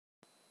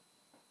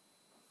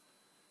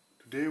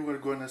Today we're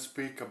going to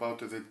speak about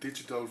the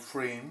digital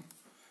frame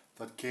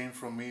that came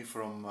from me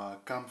from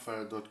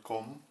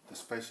campfire.com, the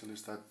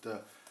specialist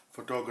at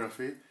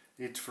photography.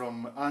 It's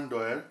from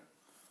Andoer.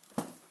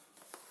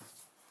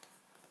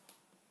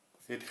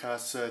 It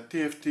has a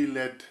TFT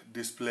LED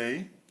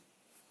display,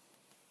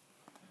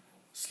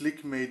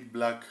 slick made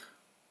black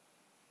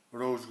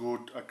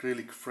rosewood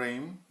acrylic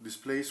frame,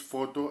 displays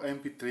photo,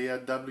 MP3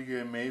 and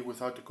WMA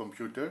without a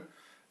computer.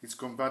 It's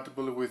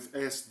compatible with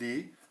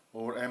SD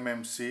or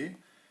MMC,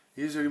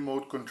 easy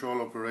remote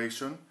control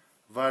operation,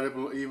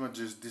 variable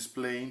images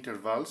display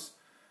intervals,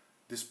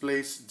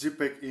 displays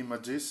JPEG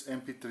images,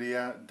 MP3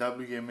 and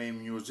WMA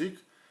music.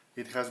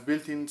 It has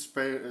built-in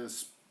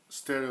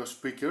stereo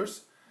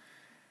speakers,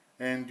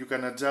 and you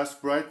can adjust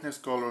brightness,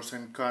 colors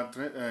and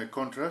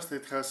contrast.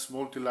 It has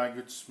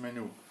multi-language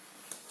menu.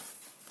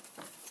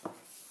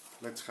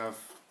 Let's have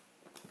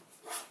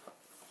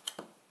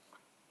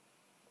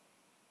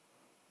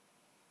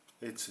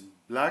it's in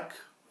black,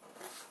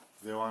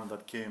 the one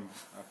that came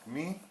at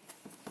me.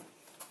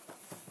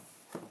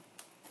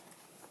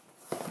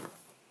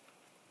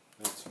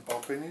 Let's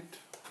open it.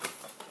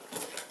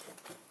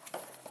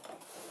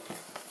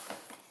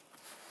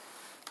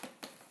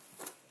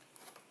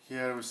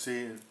 Here we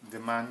see the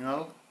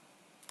manual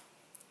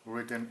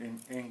written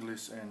in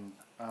English and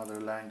other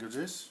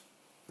languages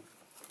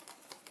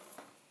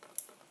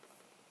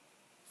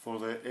for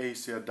the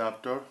AC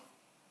adapter,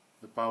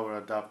 the power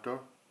adapter.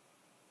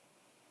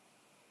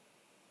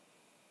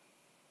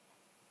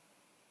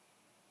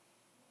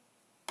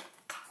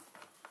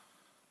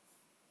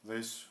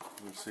 This,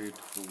 we'll see it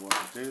for what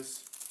it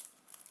is.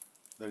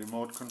 The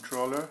remote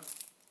controller,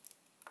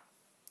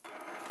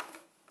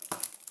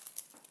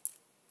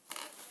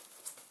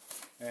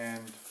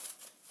 and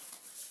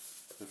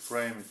the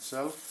frame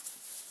itself.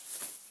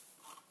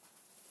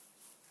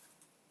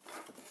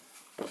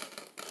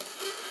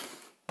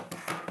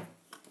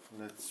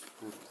 Let's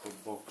put the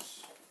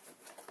box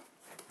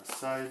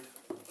aside.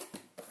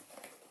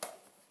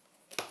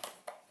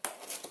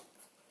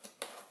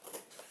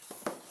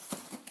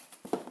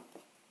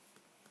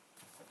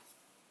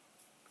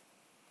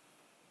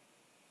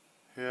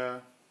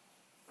 Here,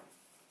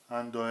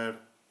 Andoer.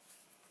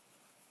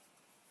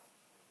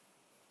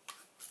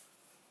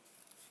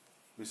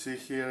 We see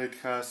here it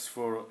has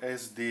for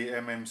SD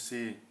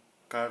MMC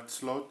card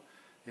slot.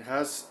 It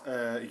has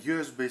a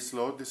USB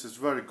slot. This is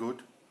very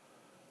good,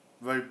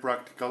 very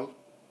practical.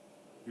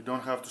 You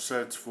don't have to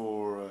search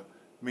for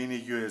mini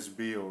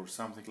USB or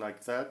something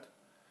like that.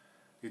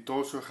 It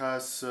also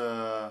has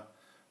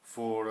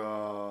for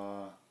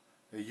a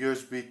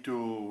USB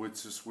 2,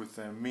 which is with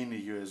a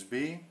mini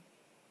USB.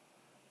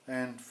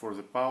 And for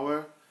the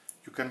power,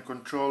 you can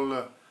control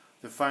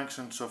the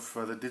functions of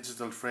the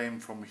digital frame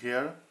from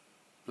here: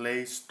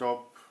 play,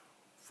 stop,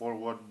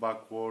 forward,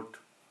 backward,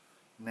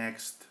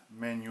 next,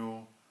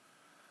 menu,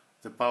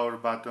 the power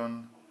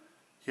button.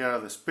 Here are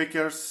the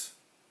speakers,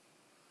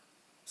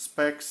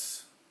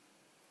 specs.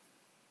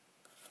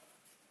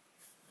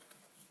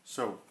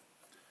 So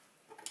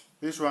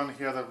this one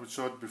here that we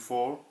showed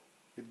before,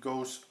 it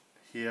goes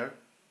here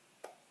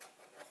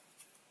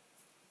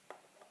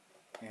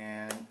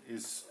and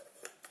is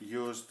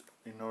used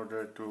in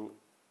order to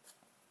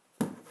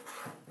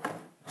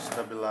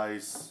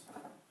stabilize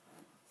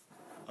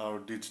our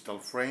digital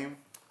frame.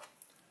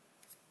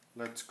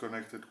 Let's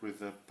connect it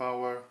with the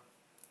power.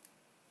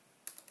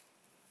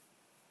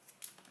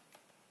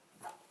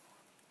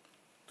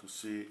 To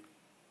see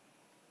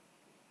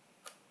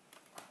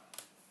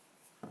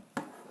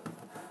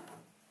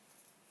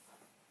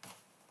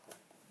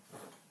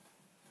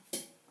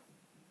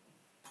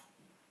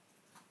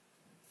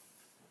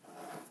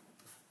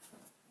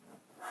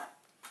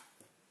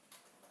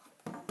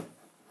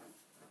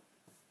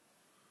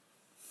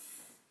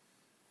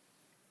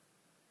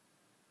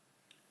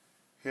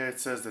here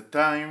it says the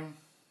time,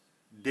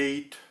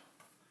 date,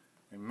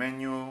 a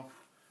menu.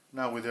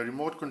 Now with the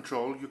remote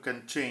control you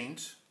can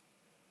change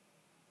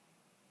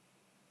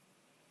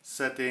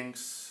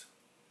settings,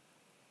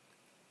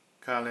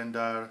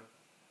 calendar,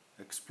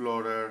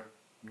 explorer,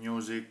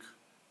 music,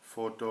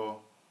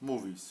 photo,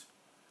 movies.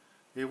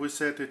 If we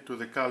set it to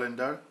the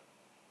calendar,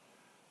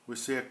 we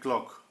see a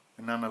clock,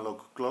 an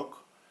analog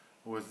clock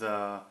with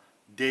a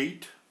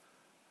date,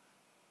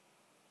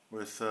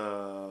 with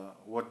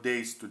what day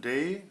is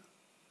today,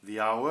 the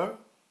hour,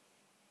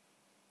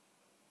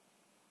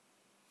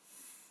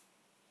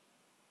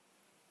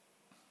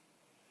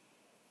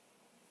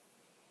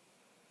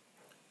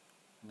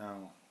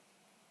 now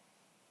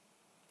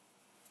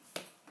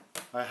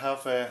I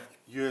have a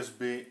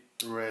USB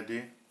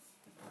ready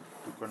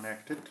to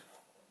connect it.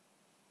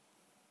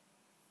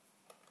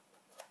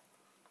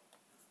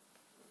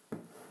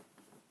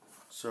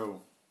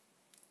 So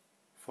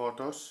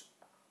photos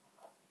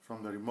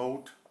from the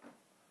remote,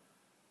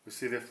 we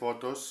see the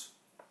photos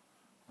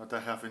that I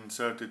have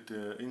inserted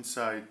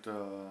inside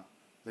the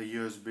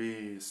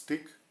USB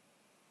stick.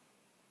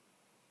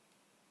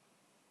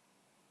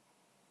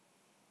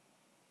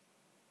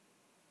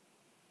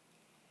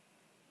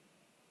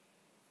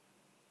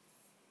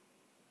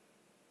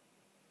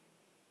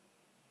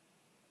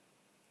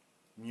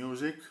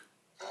 music.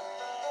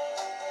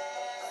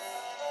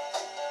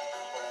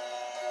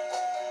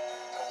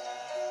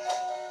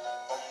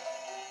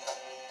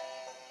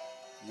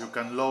 You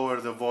can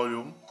lower the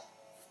volume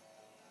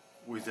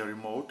with the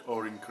remote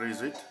or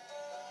increase it.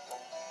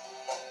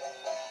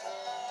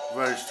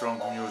 Very strong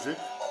music.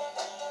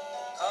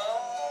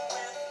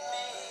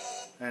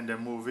 And a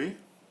movie.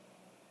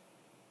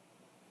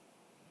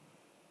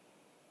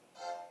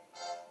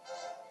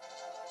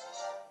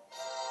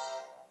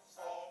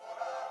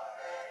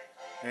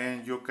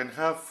 And you can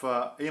have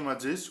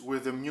images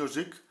with the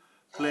music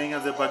playing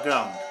at the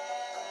background.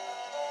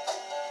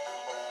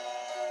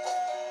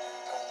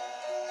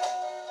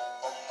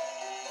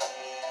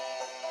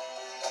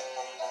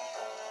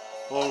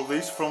 All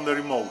this from the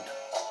remote.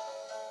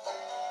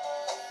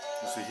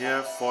 You see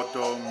here,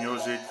 photo,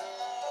 music.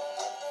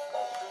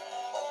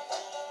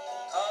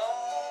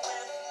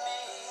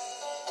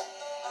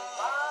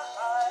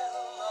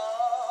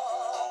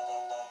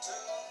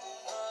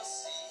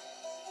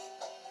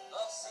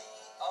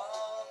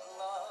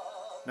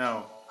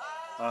 Now,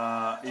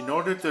 in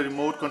order the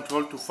remote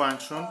control to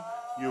function,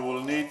 you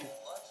will need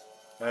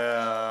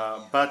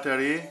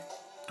battery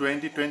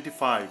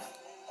 2025.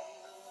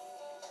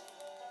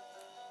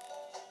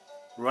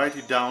 Write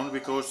it down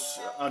because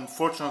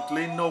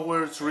unfortunately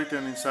nowhere it's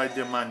written inside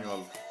the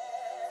manual.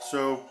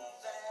 So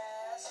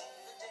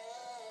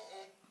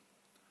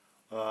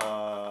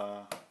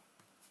I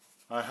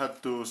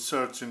had to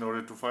search in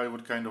order to find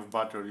what kind of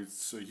battery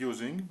it's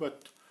using,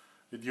 but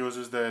it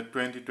uses the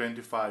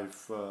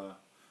 2025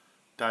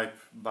 type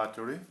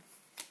battery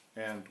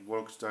and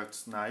works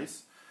that's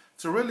nice.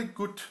 It's a really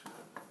good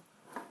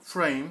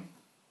frame,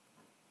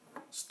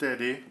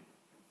 steady.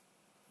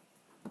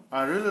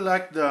 I really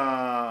like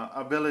the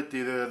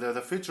ability,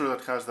 the feature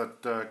that has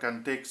that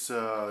can take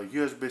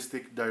USB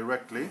stick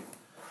directly,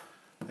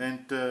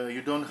 and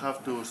you don't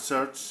have to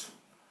search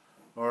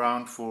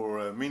around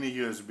for mini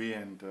USB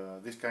and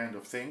this kind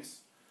of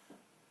things.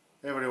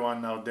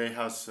 Everyone nowadays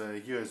has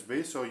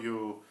USB, so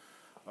you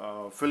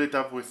fill it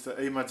up with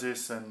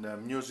images and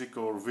music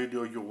or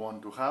video you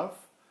want to have,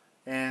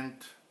 and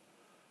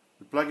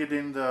you plug it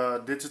in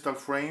the digital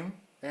frame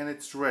and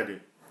it's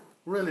ready.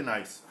 Really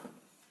nice.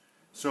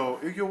 So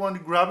if you want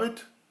to grab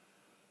it,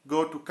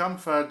 go to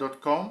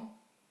campfire.com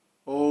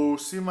or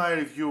see my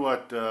review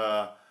at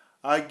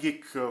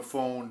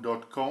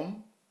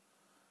igeekphone.com,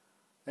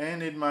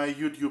 and in my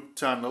YouTube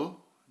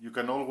channel you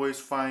can always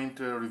find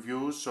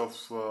reviews of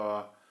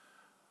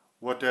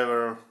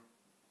whatever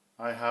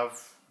I have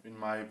in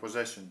my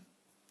possession.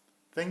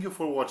 Thank you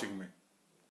for watching me.